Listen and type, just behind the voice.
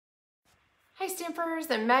Hi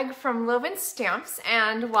Stampers, I'm Meg from Loven Stamps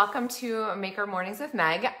and welcome to Maker Mornings with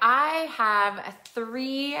Meg. I have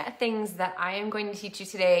 3 things that I am going to teach you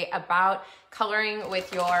today about coloring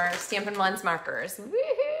with your Stampin Blends markers.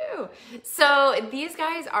 Woohoo! So these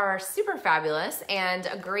guys are super fabulous and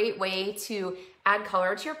a great way to add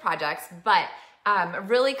color to your projects, but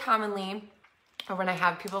really commonly when I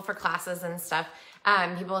have people for classes and stuff,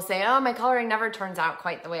 people will say, oh, my coloring never turns out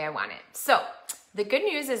quite the way I want it. So the good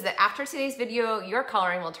news is that after today's video, your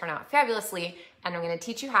coloring will turn out fabulously, and I'm going to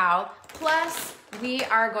teach you how. Plus, we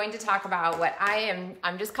are going to talk about what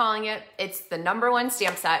I'm just calling it, it's the #1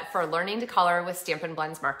 stamp set for learning to color with Stampin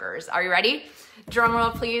Blends markers. Are you ready? Drum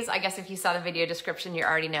roll, please. I guess if you saw the video description, you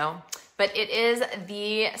already know. But it is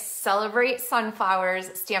the Celebrate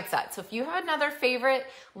Sunflowers stamp set. So if you have another favorite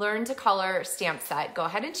Learn to Color stamp set, go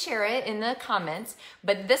ahead and share it in the comments.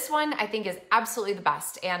 But this one I think is absolutely the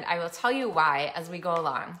best, and I will tell you why as we go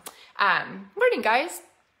along. Morning, guys.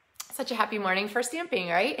 Such a happy morning for stamping,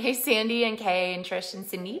 right? Hey, Sandy and Kay and Trish and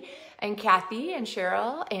Cindy and Kathy and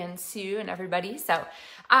Cheryl and Sue and everybody. So,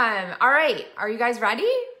 all right, are you guys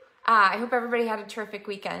ready? I hope everybody had a terrific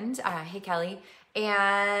weekend. Hey, Kelly.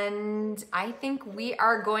 And I think we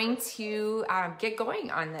are going to get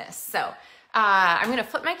going on this. So I'm gonna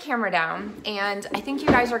flip my camera down, and I think you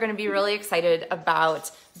guys are gonna be really excited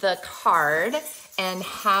about the card and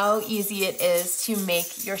how easy it is to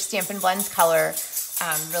make your Stampin' Blends color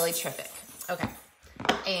really terrific. Okay,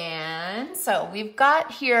 and so we've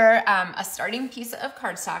got here a starting piece of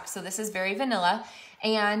cardstock. So this is very vanilla.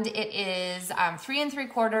 And it is 3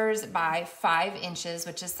 3/4 by 5 inches,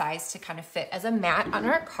 which is sized to kind of fit as a mat on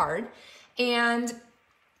our card. And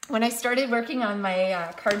when I started working on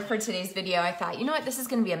my card for today's video, I thought, you know what, this is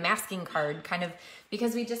gonna be a masking card, kind of,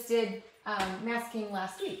 because we just did masking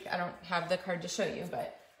last week. I don't have the card to show you,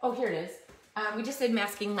 but, oh, here it is. We just did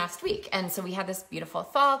masking last week, and so we had this beautiful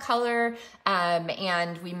fall color,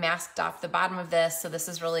 and we masked off the bottom of this, so this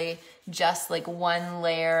is really just like one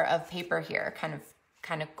layer of paper here, kind of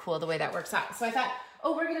cool the way that works out. So I thought,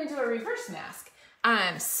 oh, we're gonna do a reverse mask.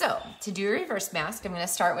 So to do a reverse mask, I'm gonna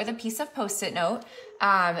start with a piece of Post-it note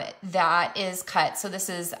that is cut. So this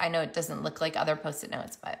is, I know it doesn't look like other Post-it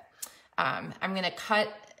notes, but I'm gonna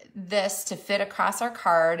cut this to fit across our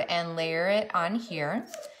card and layer it on here.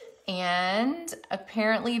 And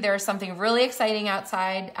apparently there's something really exciting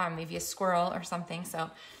outside, maybe a squirrel or something. So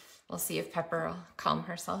we'll see if Pepper will calm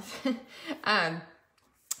herself.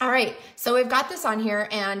 All right, so we've got this on here,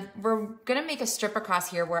 and we're gonna make a strip across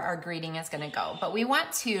here where our greeting is gonna go. But we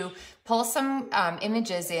want to pull some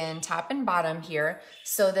images in top and bottom here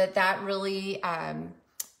so that that really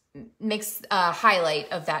makes a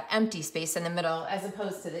highlight of that empty space in the middle, as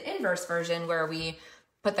opposed to the inverse version where we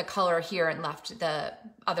put the color here and left the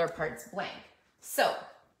other parts blank. So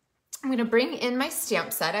I'm gonna bring in my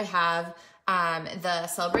stamp set. I have the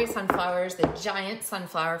Celebrate Sunflowers, the giant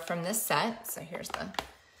sunflower from this set. So here's the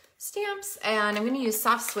stamps, and I'm going to use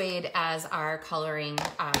soft suede as our coloring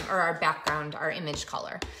or our background, our image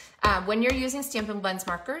color. When you're using Stampin' Blends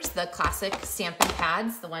markers, the classic stamping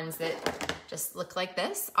pads, the ones that just look like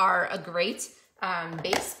this, are a great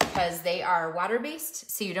base because they are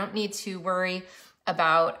water-based, so you don't need to worry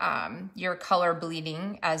about your color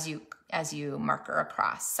bleeding as you marker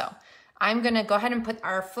across. So I'm going to go ahead and put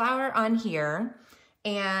our flower on here,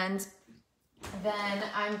 and then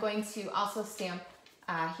I'm going to also stamp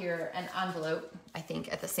here an envelope, I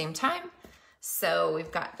think, at the same time. So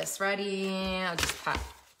we've got this ready. I'll just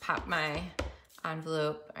pop my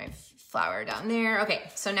envelope, my flower down there.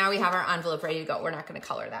 Okay, so now we have our envelope ready to go. We're not gonna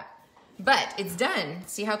color that, but it's done.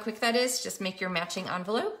 See how quick that is? Just make your matching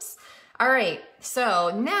envelopes. All right,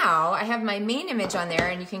 so now I have my main image on there,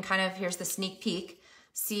 and you can kind of, here's the sneak peek,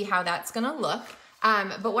 see how that's gonna look.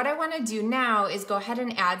 But what I wanna do now is go ahead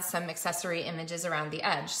and add some accessory images around the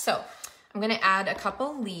edge. So I'm gonna add a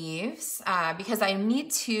couple leaves because I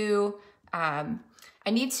need to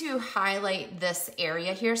highlight this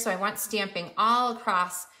area here. So I want stamping all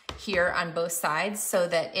across here on both sides so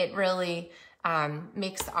that it really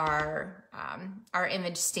makes our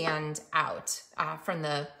image stand out from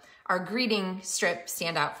our greeting strip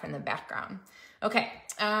stand out from the background. Okay,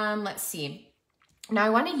 let's see. Now I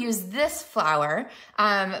want to use this flower,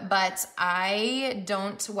 but I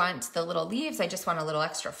don't want the little leaves. I just want a little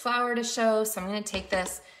extra flower to show. So I'm going to take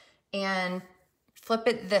this and flip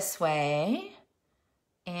it this way.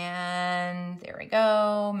 And there we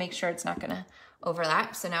go. Make sure it's not going to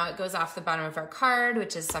overlap. So now it goes off the bottom of our card,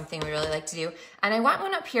 which is something we really like to do. And I want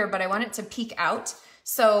one up here, but I want it to peek out.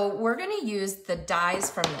 So we're going to use the dies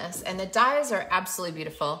from this. And the dies are absolutely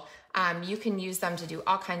beautiful. You can use them to do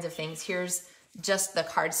all kinds of things. Here's just the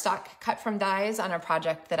cardstock cut from dies on a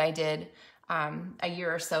project that I did a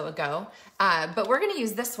year or so ago. But we're gonna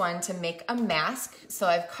use this one to make a mask. So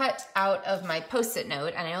I've cut out of my Post-it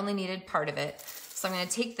note and I only needed part of it. So I'm gonna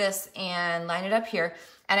take this and line it up here.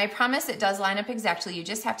 And I promise it does line up exactly. You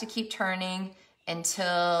just have to keep turning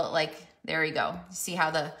until, like, there we go. See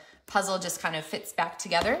how the puzzle just kind of fits back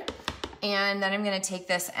together? And then I'm gonna take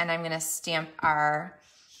this and I'm gonna stamp our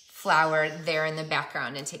flower there in the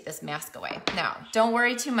background and take this mask away. Now, don't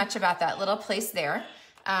worry too much about that little place there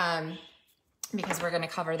because we're gonna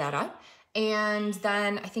cover that up. And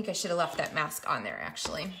then I think I should have left that mask on there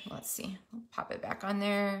actually. Let's see, I'll pop it back on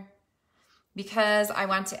there. Because I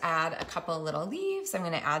want to add a couple little leaves, I'm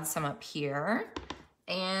gonna add some up here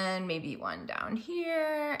and maybe one down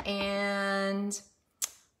here and I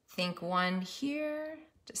think one here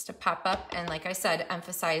just to pop up. And like I said,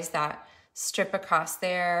 emphasize that strip across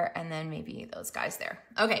there and then maybe those guys there.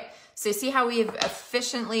 Okay, so you see how we've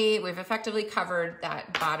effectively covered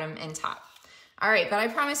that bottom and top. All right, but I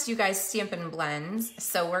promised you guys Stampin' Blends,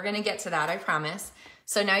 so we're gonna get to that, I promise.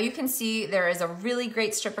 So now you can see there is a really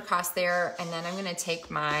great strip across there, and then I'm gonna take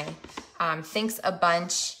my Thanks a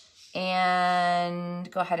Bunch and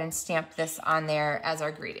go ahead and stamp this on there as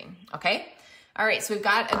our greeting, okay? All right, so we've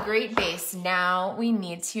got a great base. Now we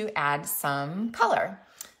need to add some color.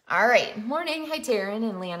 All right, morning. Hi, Taryn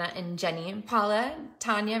and Lana and Jenny and Paula,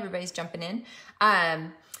 Tanya, everybody's jumping in.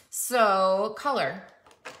 So color.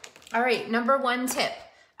 All right, number one tip.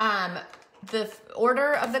 The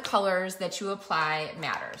order of the colors that you apply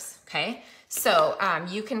matters, okay? So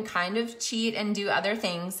you can kind of cheat and do other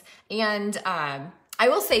things. And I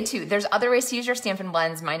will say too, there's other ways to use your Stampin'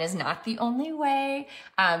 Blends. Mine is not the only way,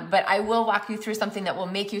 but I will walk you through something that will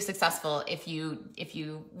make you successful if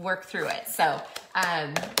you work through it. So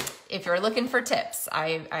if you're looking for tips,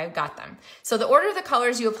 I've got them. So the order of the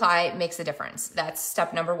colors you apply makes a difference. That's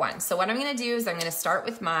step number one. So what I'm gonna do is I'm gonna start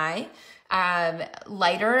with my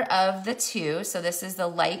lighter of the two. So this is the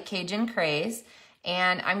light Cajun Craze.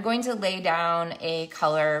 And I'm going to lay down a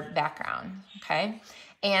color background, okay?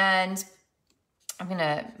 And I'm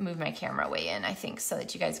gonna move my camera way in, I think, so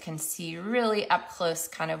that you guys can see really up close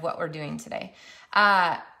kind of what we're doing today.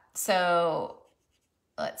 So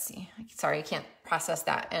let's see, sorry, I can't process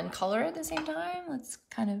that and color at the same time. Let's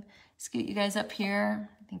kind of scoot you guys up here.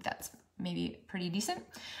 I think that's maybe pretty decent.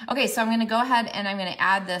 Okay, so I'm gonna go ahead and I'm gonna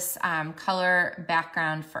add this color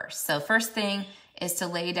background first. So first thing is to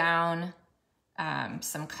lay down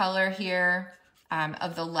some color here.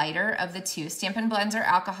 Of the lighter of the two. Stampin' Blends are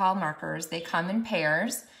alcohol markers. They come in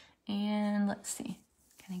pairs. And let's see,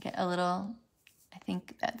 can I get a little, I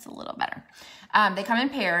think that's a little better. They come in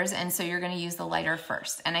pairs, and so you're gonna use the lighter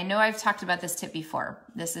first. And I know I've talked about this tip before.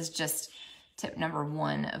 This is just tip number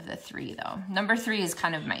one of the three though. Number three is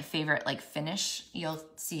kind of my favorite like finish. You'll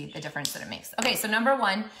see the difference that it makes. Okay, so number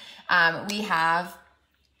one, we have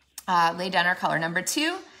laid down our color. Number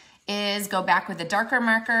two, is go back with a darker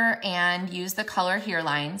marker and use the color here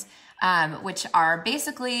lines, which are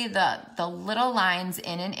basically the little lines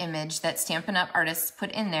in an image that Stampin' Up! Artists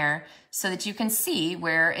put in there so that you can see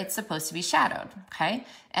where it's supposed to be shadowed, okay?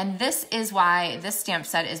 And this is why this stamp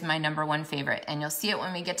set is my number one favorite. And you'll see it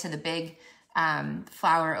when we get to the big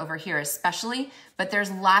flower over here especially, but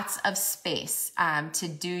there's lots of space to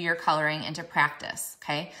do your coloring and to practice,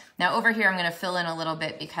 okay? Now over here I'm gonna fill in a little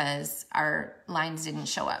bit because our lines didn't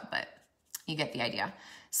show up, but you get the idea.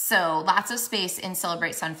 So lots of space in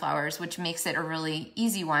Celebrate Sunflowers, which makes it a really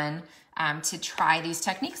easy one to try these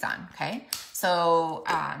techniques on, okay? So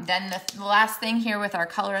then the last thing here with our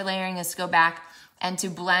color layering is to go back and to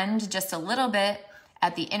blend just a little bit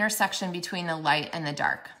at the intersection between the light and the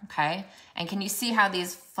dark, okay? And can you see how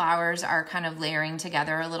these flowers are kind of layering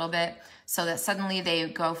together a little bit so that suddenly they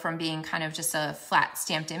go from being kind of just a flat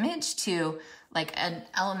stamped image to like an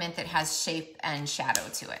element that has shape and shadow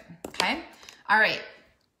to it, okay? All right,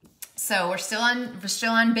 so we're still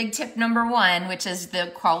on big tip number one, which is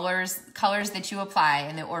the colors that you apply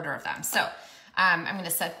and the order of them. So I'm gonna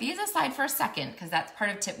set these aside for a second because that's part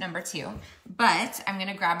of tip number two, but I'm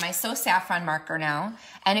gonna grab my So Saffron marker now.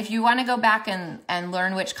 And if you wanna go back and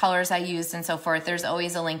learn which colors I used and so forth, there's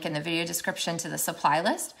always a link in the video description to the supply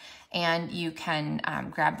list and you can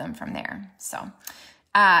grab them from there. So,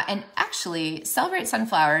 and actually Celebrate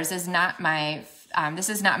Sunflowers is not my, this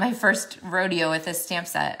is not my first rodeo with this stamp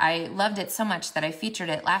set. I loved it so much that I featured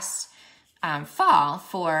it last fall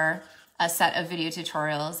for a set of video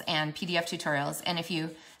tutorials and PDF tutorials. And if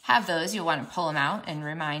you have those, you'll want to pull them out and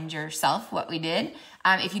remind yourself what we did.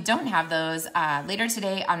 If you don't have those, later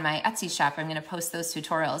today on my Etsy shop, I'm going to post those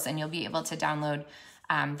tutorials and you'll be able to download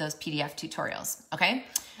those PDF tutorials, okay?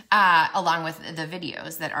 Along with the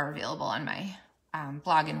videos that are available on my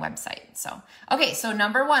blog and website. So, okay, so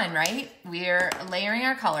number one, right? We're layering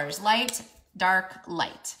our colors, light, dark,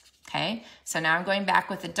 light, okay? So now I'm going back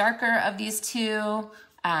with the darker of these two,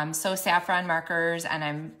 So Saffron markers, and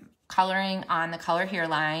I'm coloring on the color here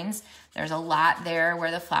lines. There's a lot there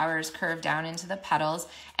where the flowers curve down into the petals,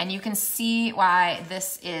 and you can see why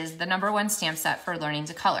this is the #1 stamp set for learning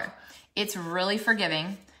to color. It's really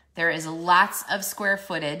forgiving. There is lots of square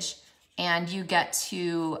footage, and you get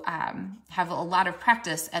to have a lot of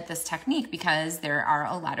practice at this technique because there are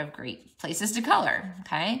a lot of great places to color,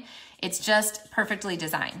 okay? It's just perfectly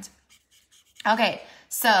designed. Okay,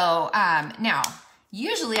 so now,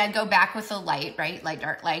 usually I'd go back with the light, right? Light,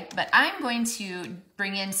 dark, light, but I'm going to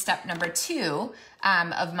bring in step number 2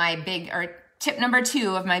 of my big, or tip number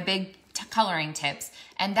 2 of my big coloring tips,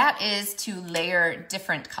 and that is to layer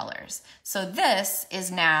different colors. So this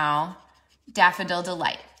is now Daffodil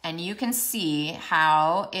Delight, and you can see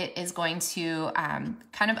how it is going to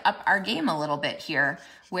kind of up our game a little bit here,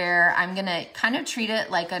 where I'm gonna kind of treat it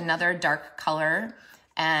like another dark color,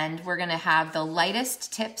 and we're gonna have the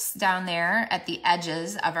lightest tips down there at the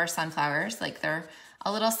edges of our sunflowers, like they're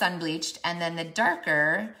a little sun bleached, and then the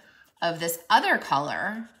darker of this other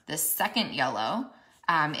color, this second yellow,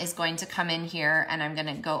 is going to come in here, and I'm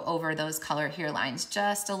gonna go over those color here lines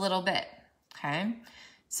just a little bit, okay?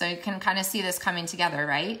 So you can kind of see this coming together,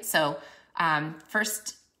 right? So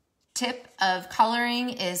first tip of coloring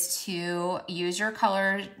is to use your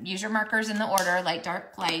markers in the order, light,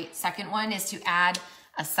 dark, light. Second one is to add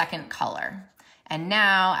a second color. And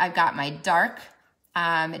now I've got my dark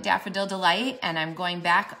Daffodil Delight, and I'm going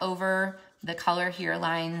back over the color here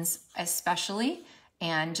lines especially,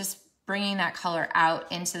 and just bringing that color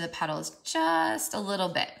out into the petals just a little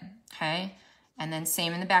bit, okay? And then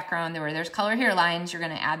same in the background, where there's color here lines, you're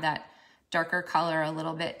gonna add that darker color a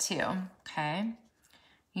little bit too, okay?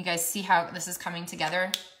 You guys see how this is coming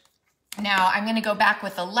together? Now I'm gonna go back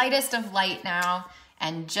with the lightest of light now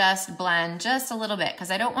and just blend just a little bit,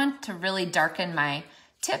 because I don't want to really darken my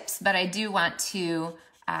tips, but I do want to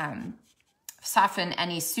soften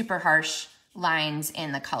any super harsh lines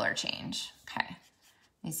in the color change, okay?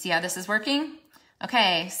 You see how this is working?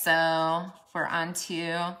 Okay, so we're on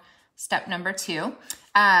to step number 2.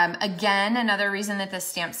 Again, another reason that this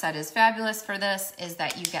stamp set is fabulous for this is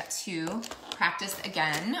that you get to practice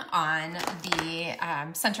again on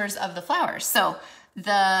the centers of the flowers. So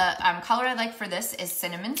the color I like for this is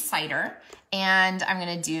Cinnamon Cider, and I'm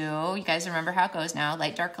gonna do, you guys remember how it goes now,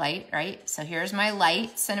 light, dark, light, right? So here's my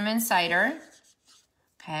light Cinnamon Cider.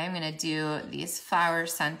 Okay, I'm gonna do these flower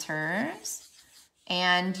centers.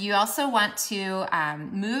 And you also want to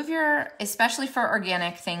move your, especially for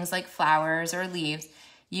organic things like flowers or leaves,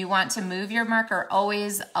 you want to move your marker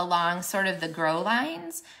always along sort of the grow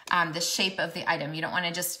lines, the shape of the item. You don't want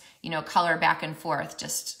to just, color back and forth,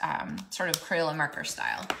 just sort of Crayola marker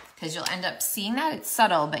style, because you'll end up seeing that. It's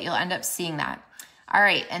subtle, but you'll end up seeing that. All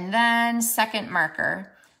right, and then second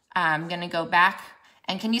marker, I'm gonna go back,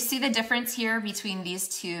 and can you see the difference here between these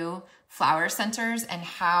two flower centers and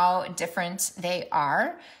how different they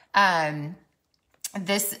are?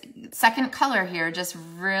 This second color here just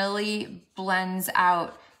really blends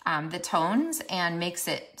out the tones and makes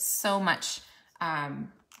it so much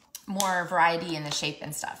more variety in the shape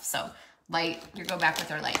and stuff. So light, you go back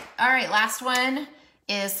with our light. All right, last one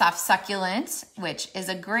is Soft Succulent, which is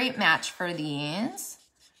a great match for these.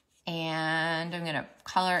 And I'm gonna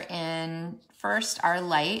color in first our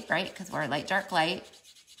light, right? Because we're light, dark, light.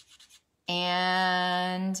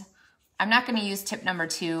 And I'm not going to use tip number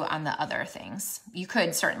 2 on the other things. You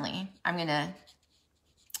could certainly. I'm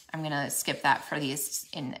gonna skip that for these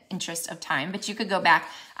in interest of time, but you could go back.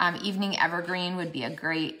 Evening Evergreen would be a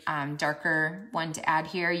great darker one to add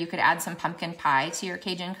here. You could add some pumpkin pie to your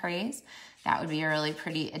Cajun craze. That would be a really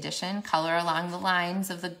pretty addition. Color along the lines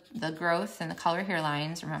of the growth and the color here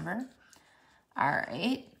lines, remember? All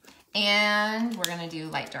right. And we're gonna do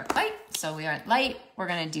light, dark, light. So we went light, we're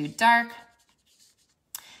gonna do dark.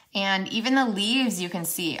 And even the leaves you can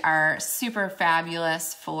see are super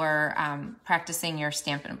fabulous for practicing your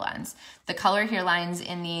Stampin' Blends. The color here lines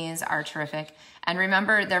in these are terrific. And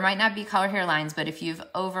remember, there might not be color here lines, but if you've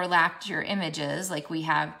overlapped your images like we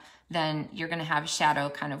have, then you're gonna have shadow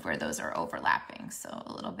kind of where those are overlapping. So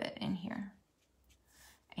a little bit in here.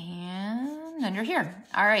 And under here.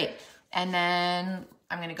 All right, and then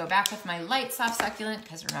I'm gonna go back with my light Soft Succulent,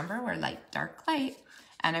 because remember, we're light, dark, light.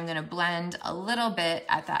 And I'm gonna blend a little bit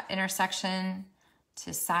at that intersection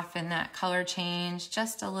to soften that color change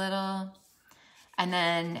just a little. And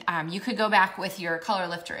then you could go back with your color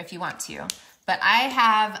lifter if you want to. But I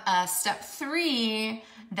have a step 3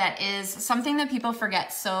 that is something that people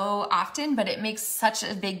forget so often, but it makes such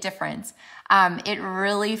a big difference. It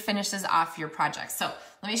really finishes off your project. So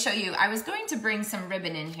let me show you. I was going to bring some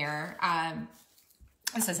ribbon in here.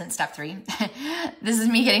 This isn't step 3. This is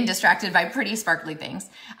me getting distracted by pretty sparkly things.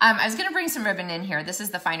 I was gonna bring some ribbon in here. This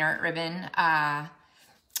is the fine art ribbon,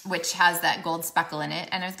 which has that gold speckle in it.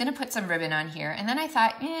 And I was gonna put some ribbon on here. And then I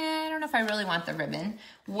thought, I don't know if I really want the ribbon.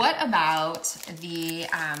 What about the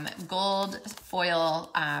gold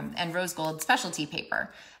foil and rose gold specialty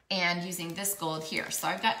paper and using this gold here? So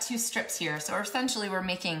I've got 2 strips here. So essentially we're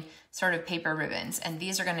making sort of paper ribbons, and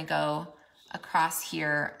these are gonna go across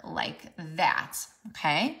here like that,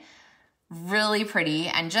 okay? Really pretty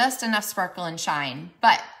and just enough sparkle and shine,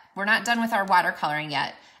 but we're not done with our watercoloring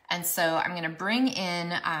yet. And so I'm gonna bring in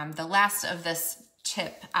the last of this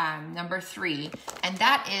tip, number 3, and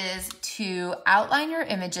that is to outline your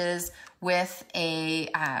images with a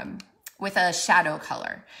shadow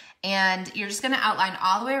color. And you're just gonna outline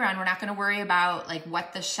all the way around. We're not gonna worry about like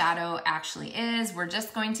what the shadow actually is. We're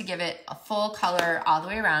just going to give it a full color all the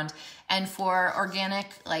way around. And for organic,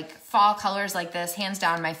 like fall colors like this, hands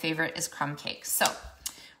down, my favorite is crumb cake. So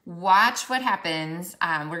watch what happens.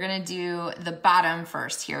 We're gonna do the bottom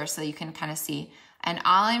first here so you can kind of see. And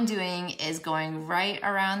all I'm doing is going right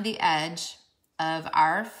around the edge of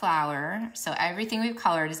our flower. So everything we've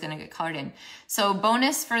colored is gonna get colored in. So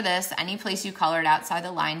bonus for this, any place you colored outside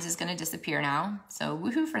the lines is gonna disappear now. So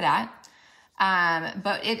woohoo for that.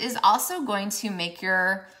 But it is also going to make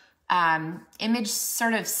your image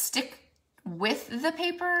sort of stick with the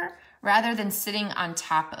paper rather than sitting on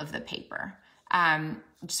top of the paper,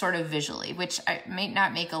 sort of visually, which may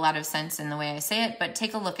not make a lot of sense in the way I say it, but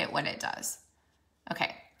take a look at what it does.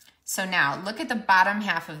 Okay, so now look at the bottom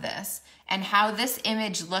half of this and how this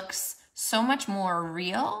image looks so much more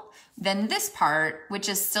real than this part, which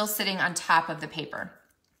is still sitting on top of the paper.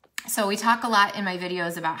 So we talk a lot in my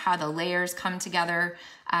videos about how the layers come together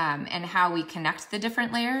and how we connect the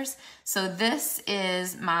different layers. So this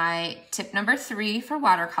is my tip number 3 for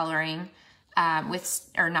watercoloring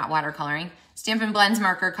Stampin' Blends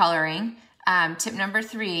marker coloring. Tip number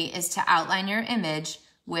 3 is to outline your image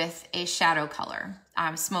with a shadow color.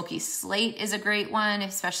 Smoky slate is a great one,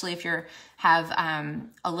 especially if you have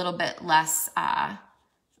a little bit less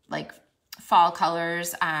like fall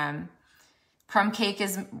colors. Crumb cake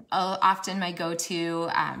is often my go-to,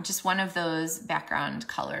 just one of those background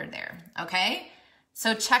color there, okay?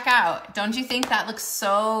 So check out, don't you think that looks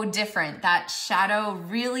so different? That shadow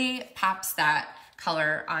really pops that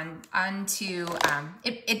color onto,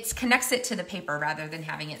 it connects it to the paper rather than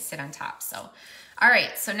having it sit on top. So, all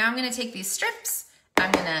right, so now I'm gonna take these strips,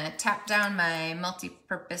 I'm gonna tap down my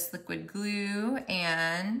multi-purpose liquid glue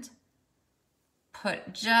and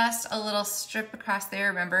put just a little strip across there.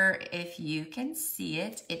 Remember, if you can see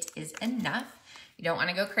it, it is enough. You don't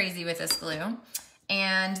wanna go crazy with this glue.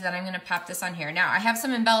 And then I'm gonna pop this on here. Now, I have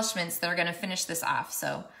some embellishments that are gonna finish this off.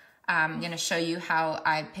 So I'm gonna show you how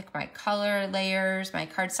I pick my color layers, my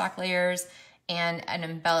cardstock layers, and an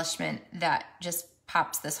embellishment that just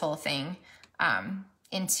pops this whole thing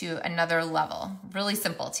into another level. Really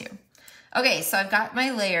simple too. Okay, so I've got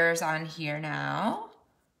my layers on here now.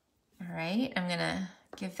 All right, I'm gonna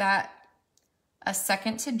give that a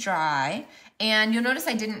second to dry. And you'll notice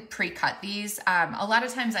I didn't pre-cut these. A lot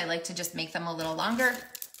of times I like to just make them a little longer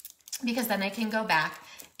because then I can go back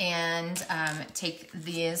and take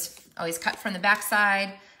these, always cut from the back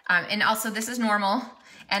side. And also this is normal.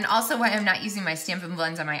 And also why I'm not using my Stampin'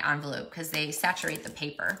 Blends on my envelope because they saturate the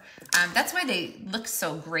paper. That's why they look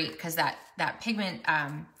so great, because that pigment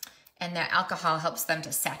and that alcohol helps them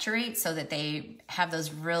to saturate so that they have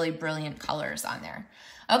those really brilliant colors on there.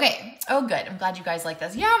 Okay, oh good, I'm glad you guys like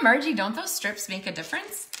this. Yeah, Margie, don't those strips make a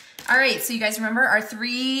difference? All right, so you guys remember our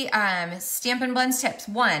 3 Stampin' Blends tips.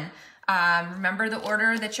 1, remember the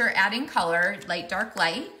order that you're adding color, light, dark,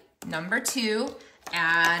 light. Number 2,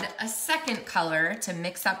 add a second color to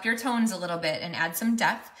mix up your tones a little bit and add some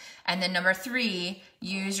depth. And then number 3,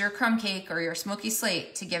 use your crumb cake or your smoky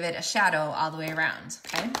slate to give it a shadow all the way around,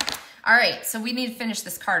 okay? All right, so we need to finish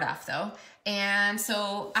this card off though. And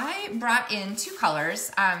so I brought in 2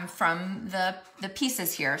 colors from the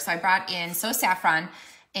pieces here. So I brought in So Saffron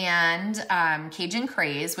and Cajun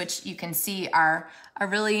Craze, which you can see are a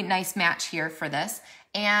really nice match here for this.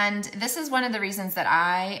 And this is one of the reasons that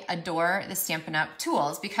I adore the Stampin' Up!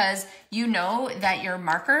 Tools, because you know that your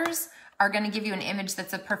markers are gonna give you an image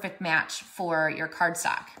that's a perfect match for your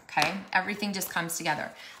cardstock, okay? Everything just comes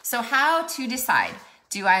together. So how to decide?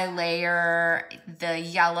 Do I layer the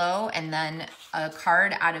yellow and then a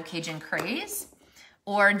card out of Cajun Craze?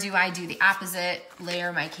 Or do I do the opposite,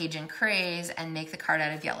 layer my Cajun Craze and make the card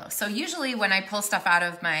out of yellow? So usually when I pull stuff out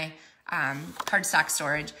of my cardstock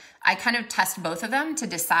storage, I kind of test both of them to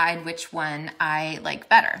decide which one I like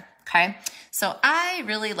better, okay? So I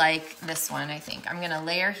really like this one, I think. I'm gonna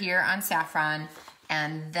layer here on saffron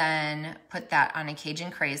and then put that on a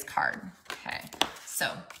Cajun Craze card, okay? So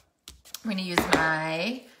I'm gonna use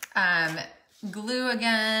my glue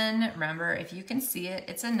again. Remember, if you can see it,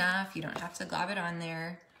 it's enough. You don't have to glob it on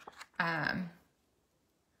there. All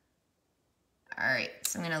right,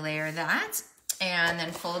 so I'm gonna layer that and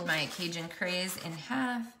then fold my Cajun Craze in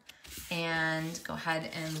half and go ahead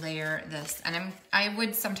and layer this. And I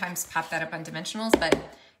would sometimes pop that up on dimensionals, but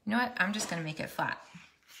you know what? I'm just gonna make it flat.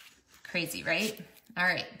 Crazy, right? All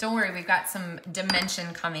right, don't worry, we've got some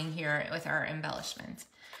dimension coming here with our embellishment.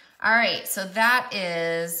 All right, so that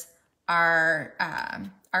is our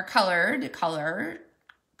colored card,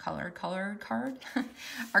 our colored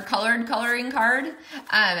coloring card.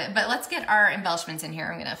 But let's get our embellishments in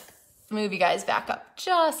here. I'm gonna move you guys back up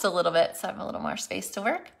just a little bit so I have a little more space to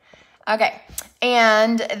work. Okay,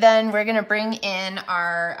 and then we're gonna bring in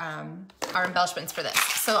our embellishments for this.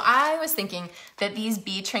 So I was thinking that these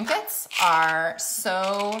bee trinkets are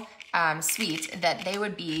so sweet that they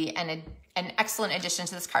would be an excellent addition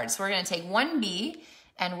to this card. So we're gonna take one bee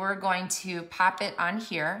and we're going to pop it on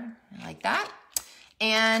here like that.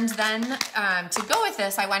 And then to go with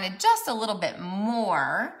this, I wanted just a little bit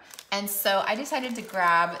more. And so I decided to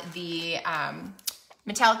grab the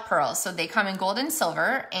metallic pearls. So they come in gold and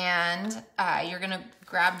silver, and you're gonna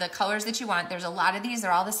grab the colors that you want. There's a lot of these,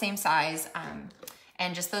 they're all the same size,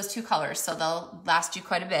 and just those two colors, so they'll last you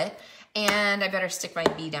quite a bit. And I better stick my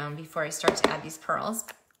bee down before I start to add these pearls.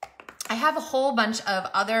 I have a whole bunch of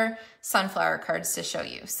other sunflower cards to show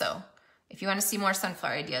you. So if you want to see more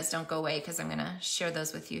sunflower ideas, don't go away because I'm going to share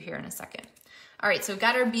those with you here in a second. All right, so we've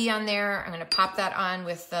got our bee on there. I'm going to pop that on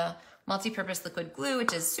with the multi-purpose liquid glue,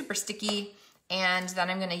 which is super sticky. And then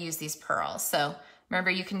I'm going to use these pearls. So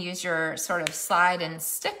remember, you can use your sort of slide and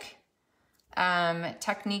stick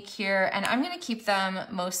technique here. And I'm going to keep them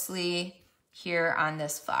mostly here on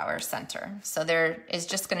this flower center. So there is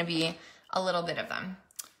just going to be a little bit of them.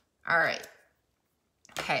 All right.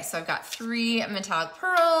 Okay, so I've got 3 metallic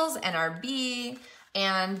pearls and our bee,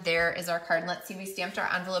 and there is our card. And let's see, we stamped our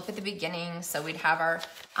envelope at the beginning, so we'd have our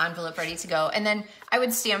envelope ready to go. And then I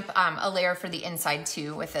would stamp a layer for the inside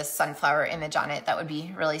too with this sunflower image on it. That would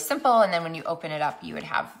be really simple. And then when you open it up, you would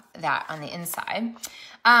have that on the inside.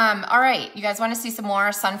 All right, you guys want to see some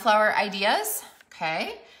more sunflower ideas?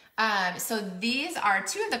 Okay. So these are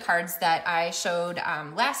 2 of the cards that I showed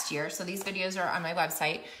last year. So these videos are on my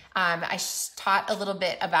website. I taught a little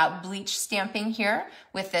bit about bleach stamping here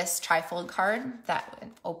with this trifold card that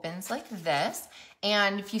opens like this.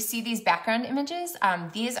 And if you see these background images,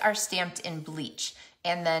 these are stamped in bleach.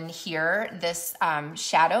 And then here, this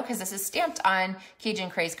shadow, because this is stamped on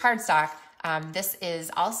Cajun Craze cardstock, this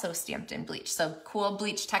is also stamped in bleach. So cool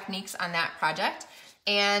bleach techniques on that project.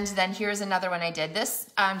 And then here's another one I did. This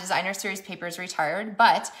designer series paper is retired,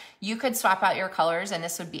 but you could swap out your colors and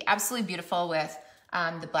this would be absolutely beautiful with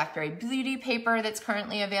the Blackberry Beauty paper that's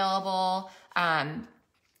currently available,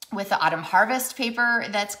 with the Autumn Harvest paper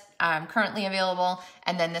that's currently available.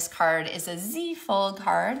 And then this card is a Z-fold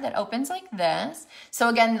card that opens like this. So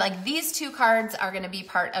again, like these 2 cards are gonna be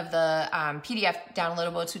part of the PDF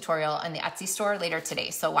downloadable tutorial on the Etsy store later today.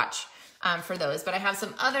 So watch for those, but I have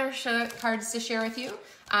some other cards to share with you.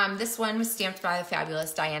 This one was stamped by the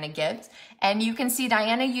fabulous Diana Gibbs, and you can see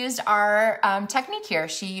Diana used our technique here.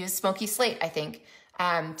 She used smoky slate, I think,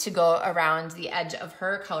 to go around the edge of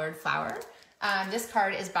her colored flower. This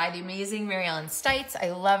card is by the amazing Mary Ellen Stites.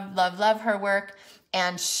 I love, love, love her work,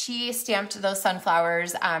 and she stamped those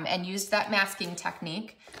sunflowers and used that masking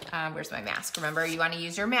technique. Where's my mask? Remember, you want to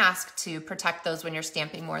use your mask to protect those when you're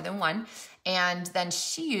stamping more than one. And then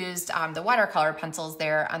she used the watercolor pencils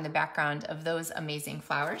there on the background of those amazing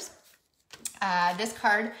flowers. This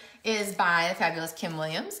card is by the fabulous Kim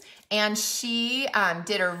Williams, and she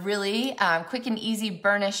did a really quick and easy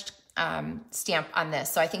burnished stamp on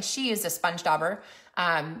this. So I think she used a sponge dauber,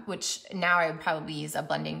 which now I would probably use a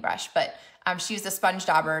blending brush, but she used a sponge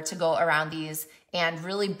dauber to go around these and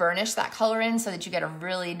really burnish that color in so that you get a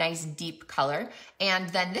really nice deep color. And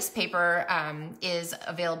then this paper is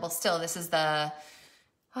available still. This is the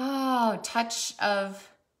Touch of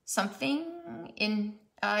something in,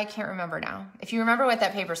 I can't remember now. If you remember what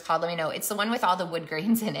that paper is called, let me know. It's the one with all the wood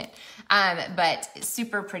grains in it, but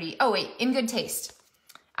super pretty. Oh wait, In Good Taste.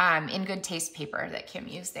 In Good Taste paper that Kim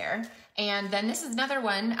used there. And then this is another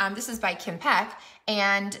one. This is by Kim Peck,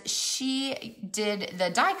 and she did the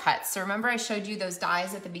die cuts. So remember I showed you those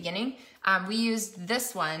dies at the beginning? We used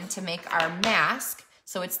this one to make our mask.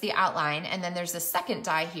 So it's the outline. And then there's a second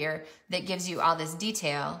die here that gives you all this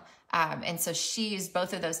detail. And so she used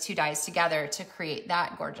both of those two dies together to create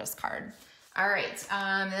that gorgeous card. All right,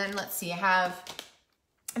 and then let's see, I have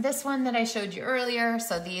this one that I showed you earlier.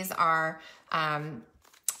 So these are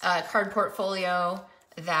a card portfolio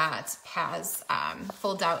that has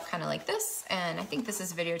fold out kind of like this. And I think this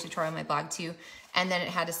is a video tutorial on my blog too. And then it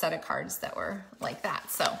had a set of cards that were like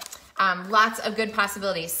that. So lots of good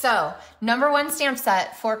possibilities. So #1 stamp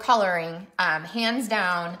set for coloring, hands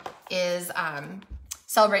down, is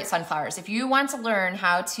Celebrate Sunflowers. If you want to learn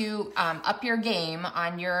how to up your game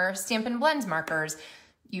on your Stampin' Blends markers,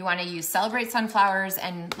 you want to use Celebrate Sunflowers.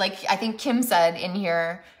 And like I think Kim said in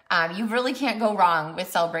here, you really can't go wrong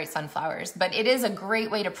with Celebrate Sunflowers, but it is a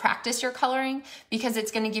great way to practice your coloring because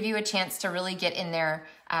it's going to give you a chance to really get in there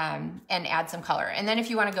and add some color. And then if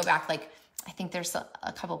you want to go back, like I think there's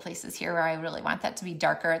a couple places here where I really want that to be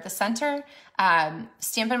darker at the center.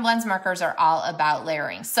 Stampin' Blends markers are all about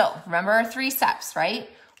layering. So remember our 3 steps, right?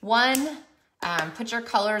 1, put your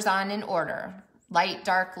colors on in order, light,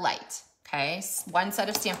 dark, light. Okay, 1 set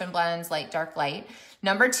of Stampin' Blends, light, dark, light.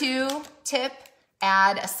 #2 tip,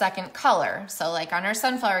 add a second color. So like on our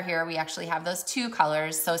sunflower here, we actually have those 2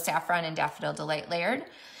 colors, so Saffron and Daffodil Delight layered.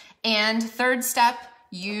 And 3rd step,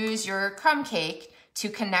 use your crumb cake to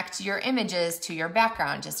connect your images to your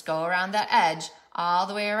background. Just go around that edge all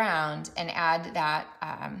the way around and add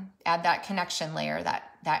that connection layer,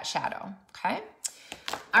 that shadow, okay?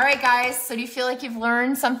 All right, guys, so do you feel like you've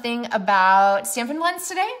learned something about Stampin' Blends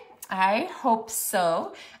today? I hope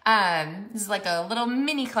so. This is like a little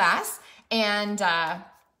mini class. And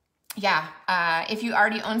if you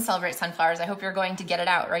already own Celebrate Sunflowers, I hope you're going to get it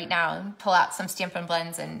out right now and pull out some Stampin'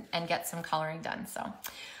 Blends and get some coloring done. So,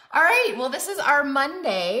 all right, well, this is our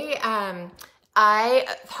Monday. I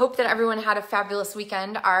hope that everyone had a fabulous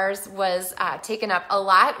weekend. Ours was taken up a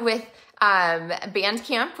lot with band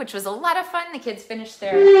camp, which was a lot of fun. The kids finished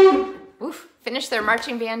their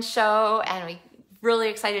marching band show, and we really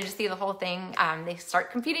excited to see the whole thing. They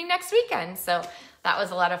start competing next weekend, so that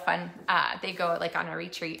was a lot of fun. They go like on a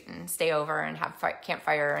retreat and stay over and have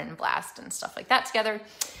campfire and blast and stuff like that together.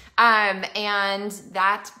 And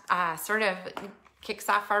that sort of kicks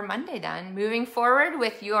off our Monday then. Moving forward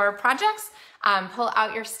with your projects, pull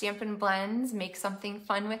out your Stampin' Blends, make something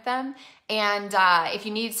fun with them. And if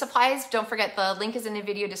you need supplies, don't forget the link is in the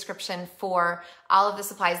video description for all of the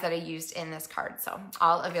supplies that I used in this card. So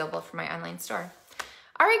all available from my online store.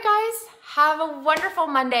 All right, guys, have a wonderful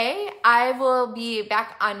Monday. I will be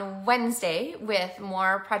back on Wednesday with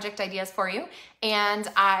more project ideas for you. And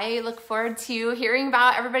I look forward to hearing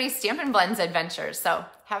about everybody's Stampin' Blends adventures. So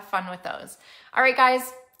have fun with those. All right,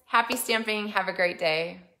 guys, happy stamping. Have a great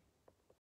day.